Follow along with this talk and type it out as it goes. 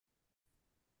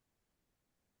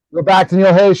We're back to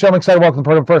Neil Hayes Show. I'm excited to welcome the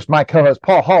program first. My co-host,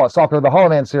 Paul Hollis, author of the Hollow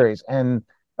Man series and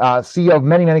CEO of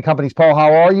many, many companies. Paul,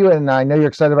 how are you? And I know you're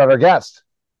excited about our guest.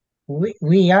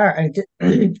 We are.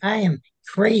 I am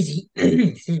crazy.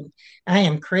 Excuse me. I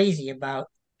am crazy about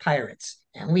pirates,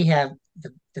 and we have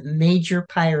the major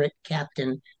pirate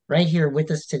captain right here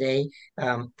with us today,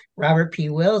 Robert P.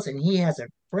 Wills, and he has a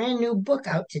brand new book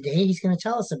out today. He's going to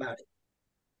tell us about it.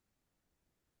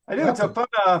 I do. It's a Welcome.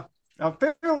 fun, a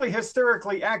fairly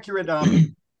historically accurate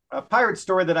pirate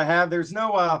story that I have. There's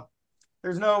no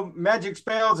magic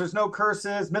spells. There's no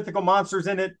curses, mythical monsters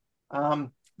in it.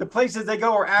 The places they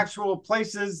go are actual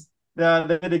places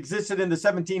that existed in the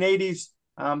 1780s.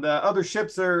 The other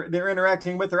ships they're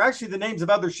interacting with are actually the names of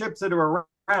other ships that are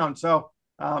around. So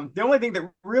the only thing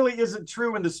that really isn't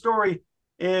true in the story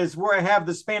is where I have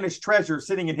the Spanish treasure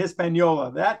sitting in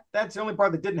Hispaniola. That's the only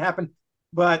part that didn't happen.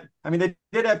 But I mean, they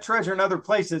did have treasure in other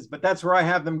places, but that's where I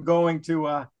have them going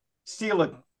to steal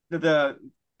it, the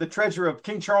treasure of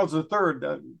King Charles III,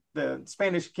 the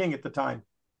Spanish king at the time.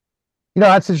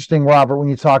 That's interesting, Robert, when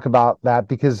you talk about that,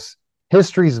 because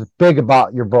history is big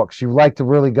about your books. You like to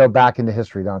really go back into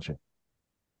history, don't you?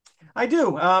 I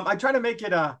do. I try to make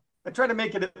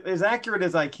it as accurate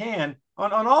as I can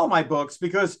on all my books,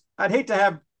 because I'd hate to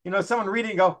have someone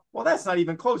reading and go, well, that's not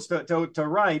even close to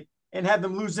right, and have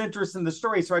them lose interest in the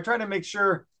story. So I try to make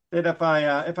sure that if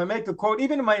I make a quote,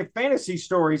 even in my fantasy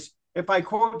stories, if I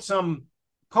quote some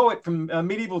poet from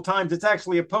medieval times, it's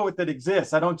actually a poet that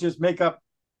exists. I don't just make up.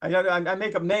 I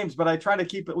make up names, but I try to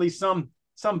keep at least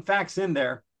some facts in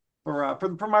there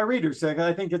for my readers. So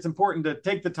I think it's important to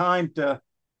take the time to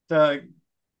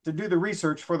do the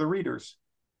research for the readers.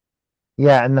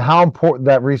 Yeah, and how important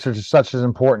that research is such an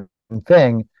important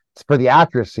thing for the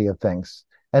accuracy of things,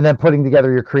 and then putting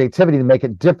together your creativity to make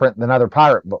it different than other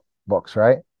pirate books,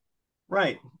 right?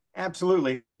 Right.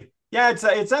 Absolutely. Yeah,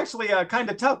 it's actually kind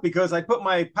of tough because I put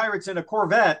my pirates in a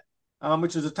corvette,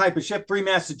 which is a type of ship,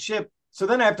 three-masted ship. So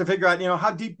then I have to figure out,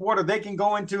 how deep water they can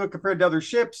go into it compared to other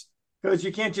ships, because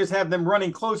you can't just have them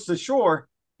running close to shore.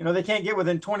 They can't get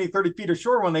within 20, 30 feet of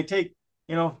shore when they take,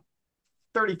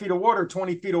 30 feet of water,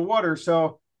 20 feet of water.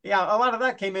 So yeah, a lot of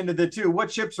that came into the two.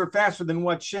 What ships are faster than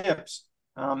what ships?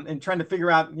 And trying to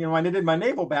figure out, when I did my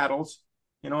naval battles,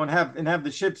 and have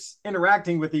the ships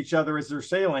interacting with each other as they're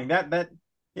sailing.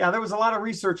 Yeah, there was a lot of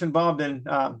research involved in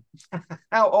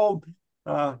how old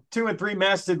two and three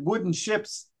masted wooden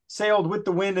ships sailed with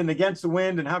the wind and against the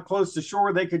wind, and how close to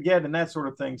shore they could get, and that sort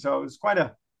of thing. So it was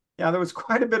there was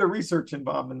quite a bit of research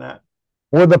involved in that.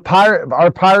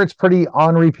 Are pirates pretty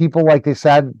ornery people, like they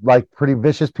said, like pretty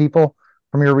vicious people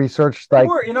from your research? They Like,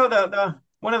 were, the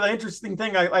one of the interesting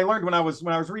thing I learned when I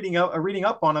was reading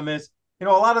up on them is, a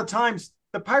lot of times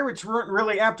the pirates weren't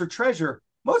really after treasure.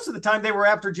 Most of the time they were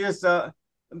after just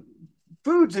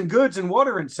foods and goods and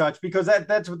water and such, because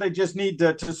that's what they just need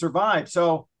to survive.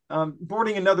 So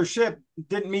boarding another ship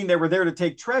didn't mean they were there to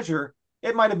take treasure.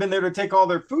 It might have been there to take all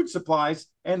their food supplies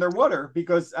and their water,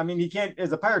 because I mean, you can't,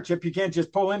 as a pirate ship, you can't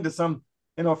just pull into some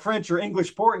French or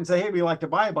English port and say, hey, we like to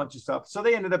buy a bunch of stuff. So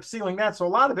they ended up stealing that. So a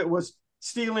lot of it was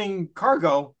stealing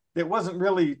cargo that wasn't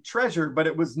really treasure, but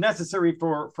it was necessary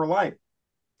for life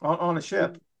on a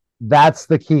ship. that's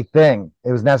the key thing.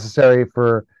 It was necessary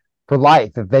for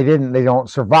life. If they didn't, they don't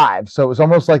survive. So it was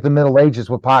almost like the Middle Ages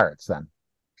with pirates then.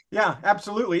 Yeah,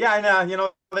 absolutely. Yeah, and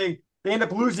they end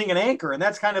up losing an anchor, and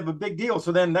that's kind of a big deal.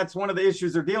 So then that's one of the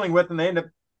issues they're dealing with, and they end up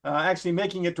actually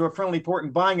making it to a friendly port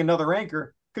and buying another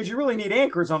anchor, because you really need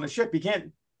anchors on the ship. You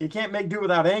can't make do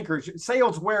without anchors.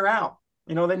 Sails wear out.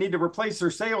 They need to replace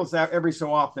their sails every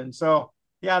so often. So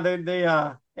yeah, they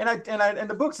and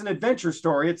the book's an adventure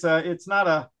story. It's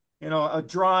not a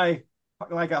dry,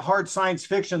 like a hard science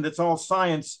fiction that's all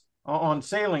science on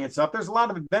sailing and stuff. There's a lot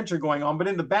of adventure going on, but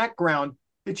in the background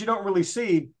that you don't really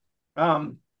see.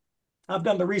 I've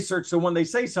done the research, so when they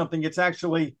say something, it's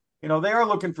actually, they are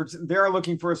looking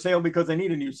for a sail because they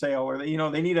need a new sail, or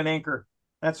they need an anchor,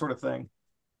 that sort of thing.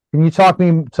 Can you tell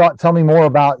me more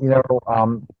about,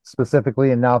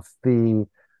 specifically enough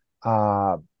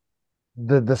uh,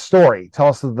 the story? Tell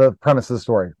us the premise of the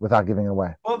story without giving it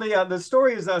away. Well, the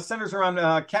story is centers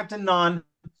around Captain Non,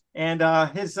 and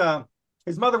his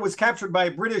mother was captured by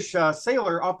a British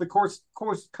sailor off the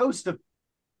coast of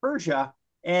Persia.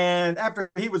 And after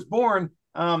he was born,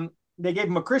 they gave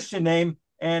him a Christian name,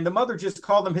 and the mother just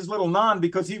called him his little Non,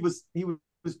 because he was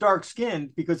dark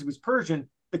skinned, because he was Persian,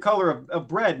 the color of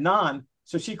bread, Non.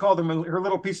 So she called him her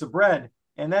little piece of bread,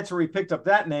 and that's where he picked up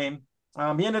that name.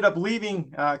 He ended up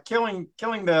leaving, killing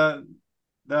the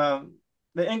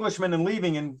Englishman and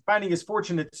leaving and finding his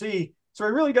fortune at sea. So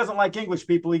he really doesn't like English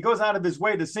people. He goes out of his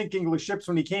way to sink English ships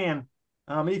when he can.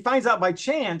 He finds out by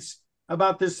chance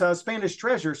about this Spanish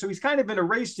treasure. So he's kind of in a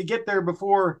race to get there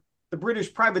before the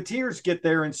British privateers get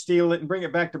there and steal it and bring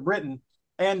it back to Britain.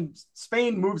 And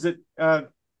Spain moves it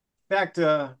back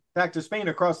to Spain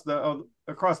across the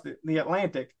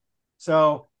Atlantic.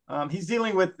 So he's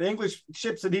dealing with the English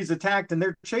ships that he's attacked, and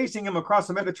they're chasing him across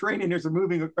the Mediterranean as they're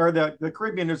moving, or the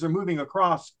Caribbean as they're moving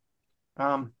across.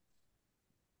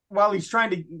 While he's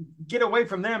trying to get away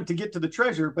from them to get to the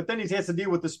treasure, but then he has to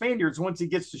deal with the Spaniards once he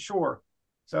gets to shore.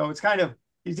 So it's kind of,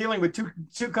 he's dealing with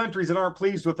two countries that aren't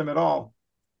pleased with him at all.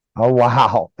 Oh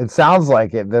wow, it sounds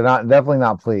like it. They're definitely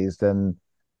not pleased and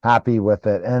happy with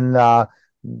it. And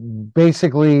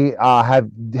basically, have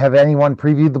anyone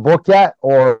previewed the book yet,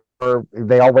 or are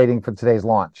they all waiting for today's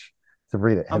launch to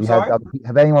read it?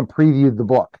 Have anyone previewed the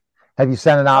book? Have you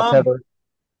sent it out to?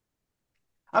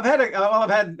 I've had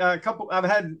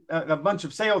a bunch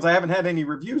of sales. I haven't had any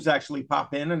reviews actually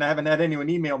pop in, and I haven't had anyone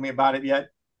email me about it yet.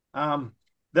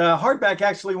 The hardback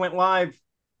actually went live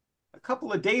a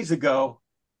couple of days ago,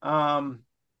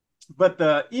 but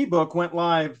the ebook went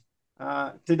live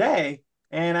today,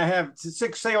 and I have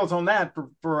 6 sales on that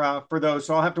for those.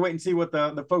 So I'll have to wait and see what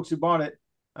the folks who bought it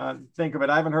think of it.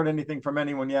 I haven't heard anything from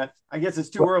anyone yet. I guess it's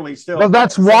too early still. Well,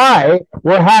 that's why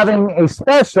we're having a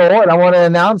special, and I want to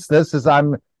announce this as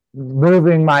I'm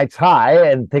moving my tie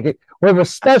and thinking we have a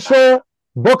special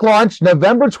book launch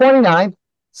November 29th,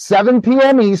 7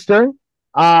 p.m. Eastern.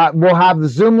 We'll have the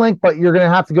Zoom link, but you're going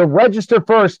to have to go register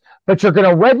first. But you're going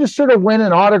to register to win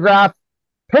an autographed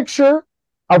picture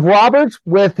of Robert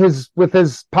with his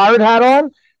pirate hat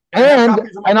on, and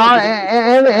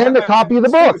a copy of the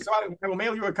book. So I will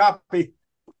mail you a copy.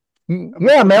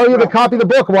 Yeah, mail you the copy of the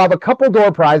book. We'll have a couple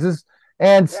door prizes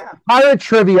and pirate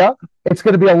trivia. It's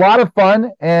going to be a lot of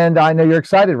fun, and I know you're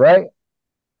excited, right?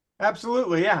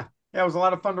 Absolutely, yeah. Yeah, it was a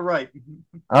lot of fun to write.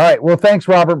 All right. Well, thanks,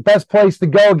 Robert. Best place to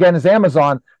go again is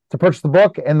Amazon to purchase the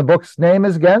book, and the book's name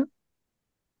is again?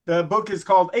 The book is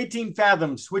called 18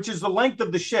 Fathoms, which is the length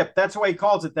of the ship. That's why he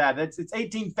calls it that. It's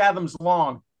 18 fathoms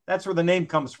long. That's where the name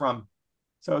comes from.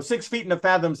 So 6 feet in a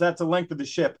fathoms, that's the length of the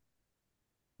ship.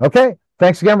 Okay.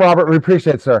 Thanks again, Robert. We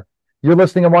appreciate it, sir. You're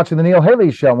listening and watching the Neil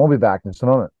Haley Show, and we'll be back in just a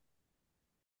moment.